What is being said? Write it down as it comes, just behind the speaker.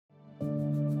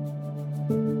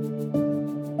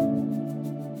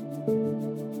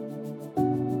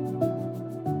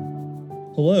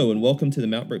Hello, and welcome to the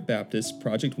Mount Brook Baptist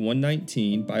Project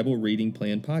 119 Bible Reading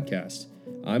Plan podcast.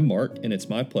 I'm Mark, and it's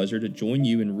my pleasure to join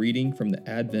you in reading from the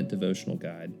Advent Devotional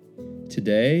Guide.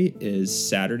 Today is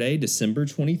Saturday, December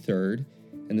 23rd,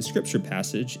 and the scripture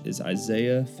passage is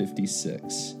Isaiah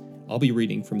 56. I'll be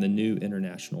reading from the New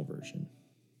International Version.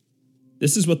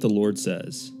 This is what the Lord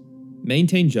says: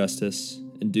 "Maintain justice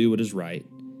and do what is right,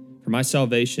 for my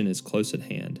salvation is close at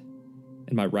hand,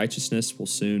 and my righteousness will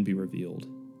soon be revealed.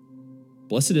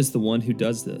 Blessed is the one who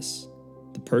does this,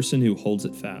 the person who holds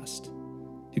it fast,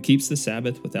 who keeps the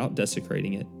Sabbath without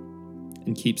desecrating it,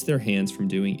 and keeps their hands from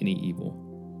doing any evil.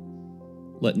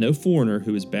 Let no foreigner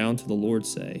who is bound to the Lord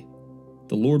say,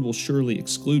 'The Lord will surely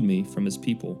exclude me from his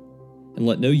people,' and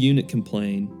let no eunuch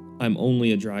complain, 'I am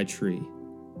only a dry tree.'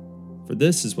 For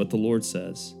this is what the Lord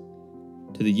says: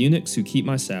 to the eunuchs who keep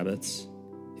my Sabbaths,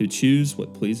 who choose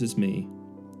what pleases me,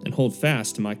 and hold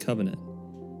fast to my covenant,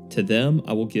 to them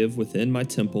I will give within my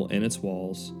temple and its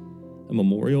walls a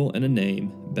memorial and a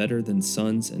name better than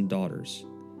sons and daughters.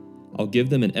 I'll give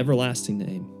them an everlasting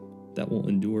name that will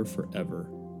endure forever.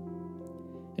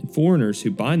 And foreigners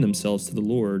who bind themselves to the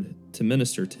Lord to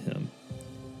minister to him,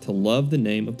 to love the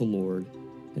name of the Lord,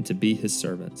 and to be his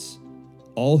servants,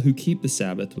 all who keep the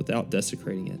Sabbath without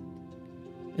desecrating it,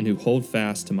 and who hold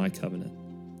fast to my covenant.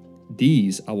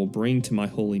 These I will bring to my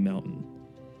holy mountain,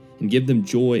 and give them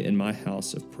joy in my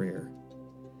house of prayer.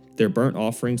 Their burnt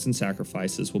offerings and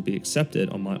sacrifices will be accepted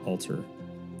on my altar,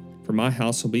 for my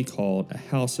house will be called a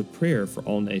house of prayer for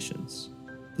all nations.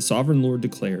 The sovereign Lord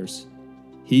declares,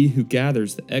 he who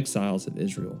gathers the exiles of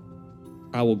Israel.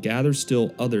 I will gather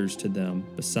still others to them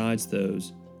besides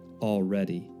those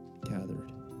already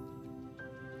gathered.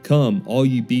 Come, all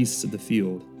you beasts of the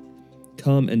field,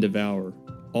 come and devour,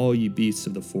 all you beasts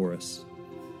of the forest.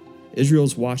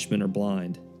 Israel's watchmen are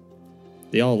blind.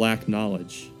 They all lack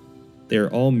knowledge. They are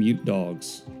all mute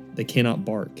dogs. They cannot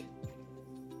bark.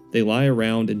 They lie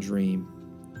around and dream.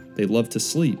 They love to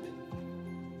sleep.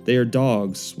 They are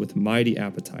dogs with mighty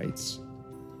appetites.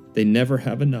 They never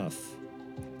have enough.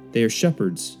 They are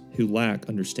shepherds who lack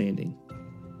understanding.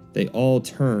 They all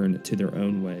turn to their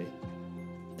own way.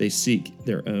 They seek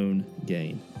their own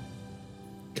gain.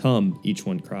 Come, each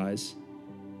one cries.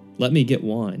 Let me get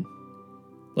wine.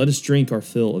 Let us drink our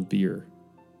fill of beer.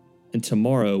 And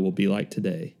tomorrow will be like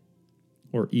today,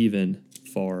 or even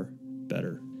far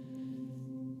better."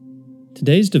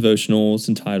 Today's devotional is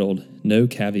entitled, "No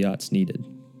Caveats Needed."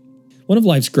 One of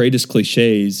life's greatest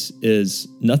cliches is,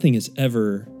 nothing is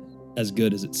ever as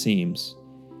good as it seems.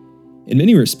 In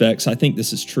many respects, I think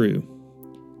this is true.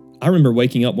 I remember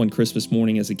waking up one Christmas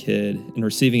morning as a kid and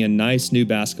receiving a nice new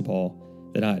basketball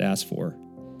that I had asked for.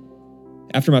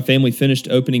 After my family finished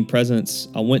opening presents,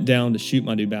 I went down to shoot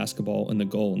my new basketball in the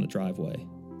goal in the driveway.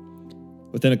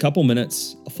 Within a couple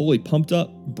minutes, a fully pumped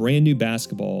up, brand new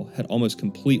basketball had almost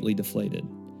completely deflated.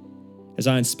 As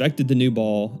I inspected the new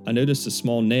ball, I noticed a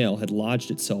small nail had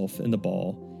lodged itself in the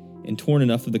ball and torn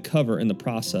enough of the cover in the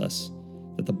process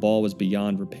that the ball was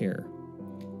beyond repair.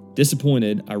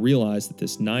 Disappointed, I realized that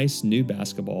this nice new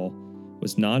basketball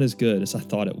was not as good as I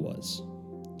thought it was.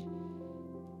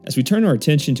 As we turn our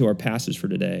attention to our passage for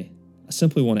today, I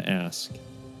simply want to ask,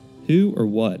 who or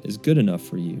what is good enough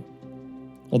for you?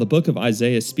 While the book of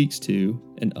Isaiah speaks to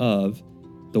and of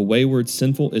the wayward,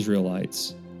 sinful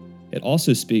Israelites, it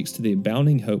also speaks to the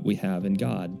abounding hope we have in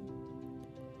God.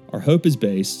 Our hope is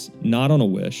based not on a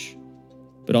wish,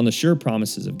 but on the sure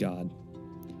promises of God.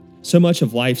 So much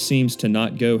of life seems to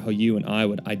not go how you and I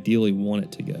would ideally want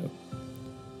it to go.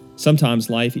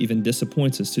 Sometimes life even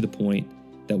disappoints us to the point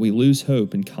that we lose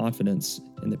hope and confidence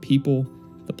in the people,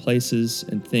 the places,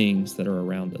 and things that are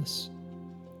around us.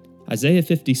 Isaiah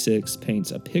 56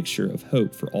 paints a picture of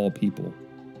hope for all people.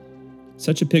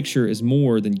 Such a picture is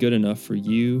more than good enough for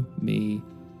you, me,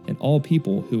 and all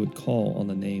people who would call on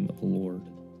the name of the Lord.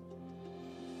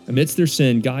 Amidst their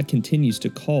sin, God continues to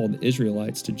call the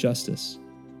Israelites to justice,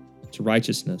 to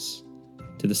righteousness,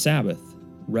 to the Sabbath,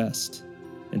 rest,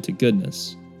 and to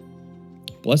goodness.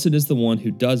 Blessed is the one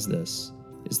who does this,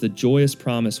 is the joyous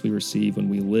promise we receive when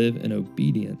we live in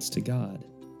obedience to God.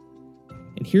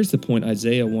 And here's the point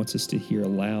Isaiah wants us to hear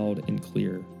loud and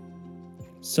clear.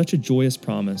 Such a joyous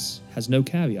promise has no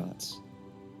caveats.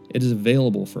 It is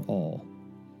available for all.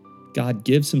 God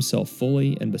gives himself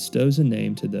fully and bestows a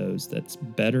name to those that's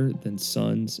better than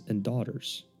sons and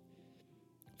daughters.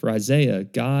 For Isaiah,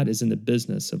 God is in the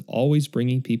business of always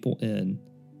bringing people in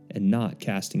and not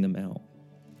casting them out.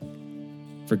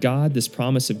 For God, this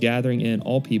promise of gathering in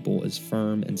all people is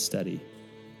firm and steady.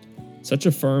 Such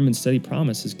a firm and steady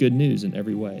promise is good news in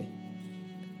every way.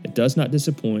 It does not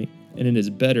disappoint, and it is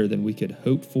better than we could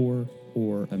hope for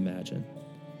or imagine.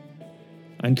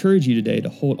 I encourage you today to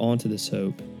hold on to this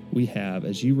hope we have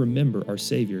as you remember our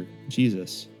Savior,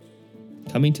 Jesus,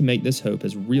 coming to make this hope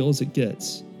as real as it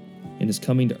gets, and is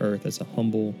coming to earth as a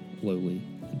humble, lowly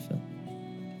infant.